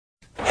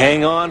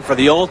Hang on for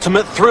the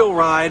ultimate thrill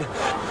ride.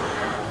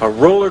 A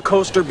roller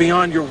coaster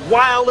beyond your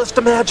wildest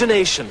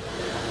imagination.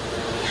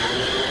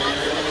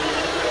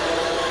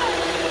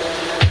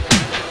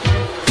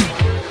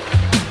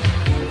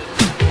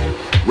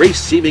 Race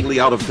seemingly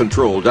out of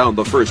control down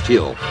the first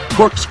hill.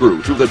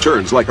 Corkscrew through the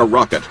turns like a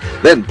rocket.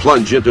 Then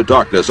plunge into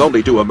darkness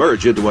only to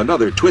emerge into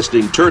another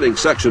twisting, turning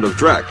section of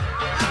track.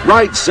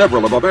 Ride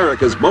several of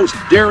America's most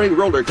daring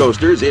roller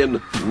coasters in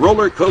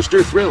Roller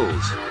Coaster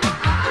Thrills.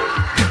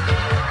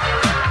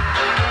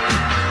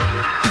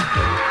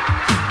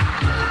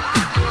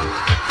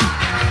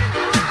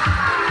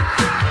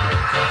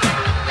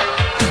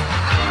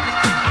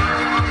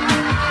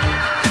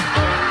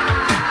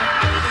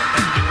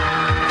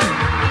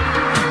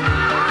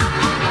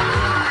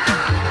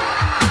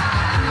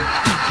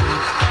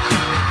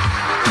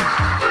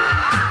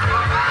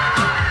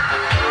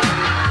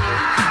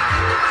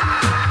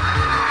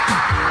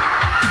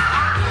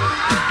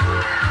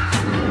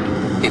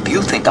 If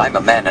you think I'm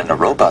a man in a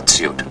robot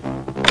suit,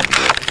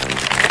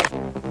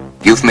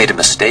 you've made a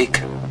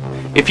mistake.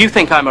 If you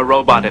think I'm a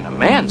robot in a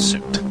man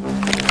suit,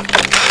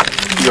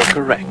 you're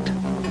correct.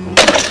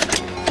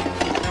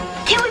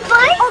 Can we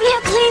play? Oh yeah,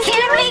 please.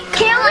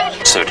 Can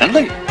we?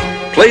 Certainly.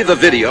 Play the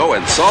video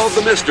and solve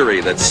the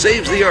mystery that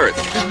saves the Earth.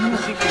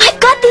 I've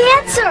got the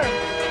answer.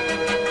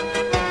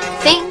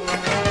 Think.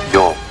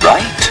 You're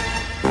right.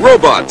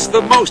 Robots,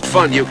 the most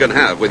fun you can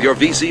have with your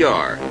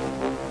VCR.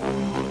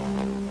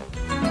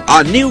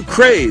 A new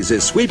craze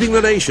is sweeping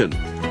the nation.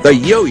 The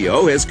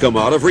yo-yo has come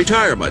out of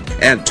retirement,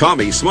 and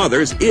Tommy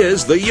Smothers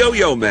is the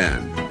Yo-Yo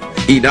Man.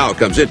 He now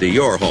comes into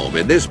your home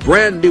in this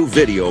brand new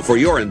video for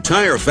your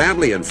entire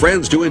family and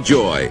friends to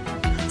enjoy.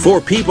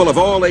 For people of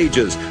all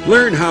ages,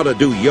 learn how to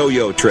do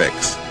yo-yo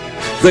tricks.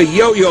 The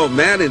Yo-Yo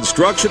Man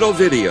instructional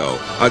video,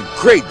 a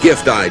great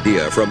gift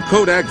idea from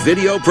Kodak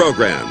Video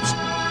Programs.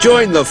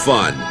 Join the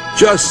fun.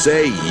 Just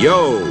say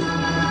yo.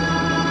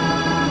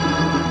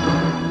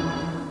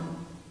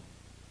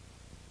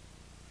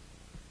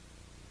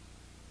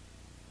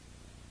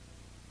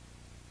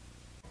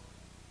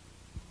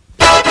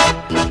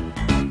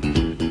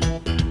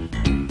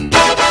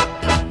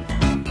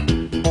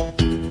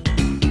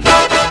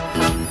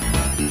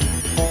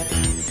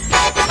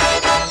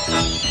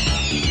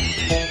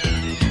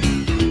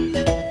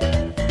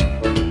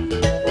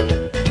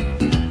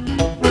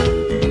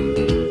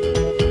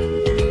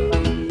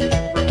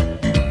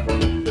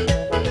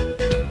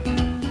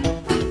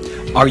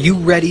 Are you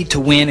ready to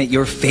win at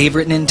your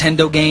favorite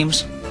Nintendo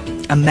games?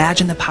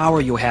 Imagine the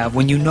power you'll have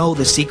when you know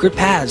the secret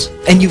paths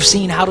and you've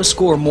seen how to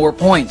score more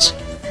points.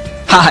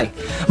 Hi,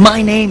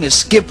 my name is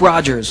Skip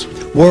Rogers,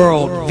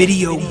 World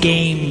Video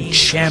Game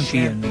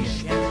Champion.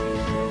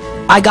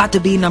 I got to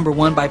be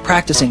 #1 by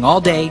practicing all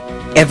day,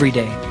 every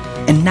day,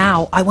 and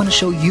now I want to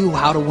show you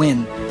how to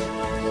win.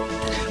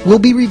 We'll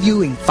be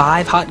reviewing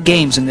 5 hot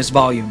games in this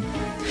volume.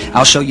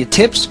 I'll show you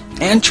tips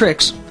and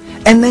tricks,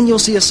 and then you'll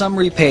see a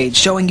summary page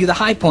showing you the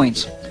high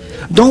points.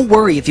 Don't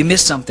worry if you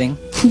miss something,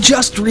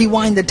 just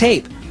rewind the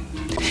tape.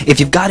 If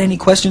you've got any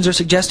questions or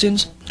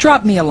suggestions,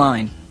 drop me a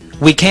line.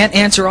 We can't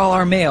answer all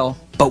our mail,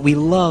 but we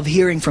love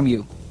hearing from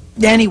you.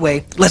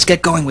 Anyway, let's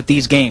get going with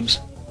these games.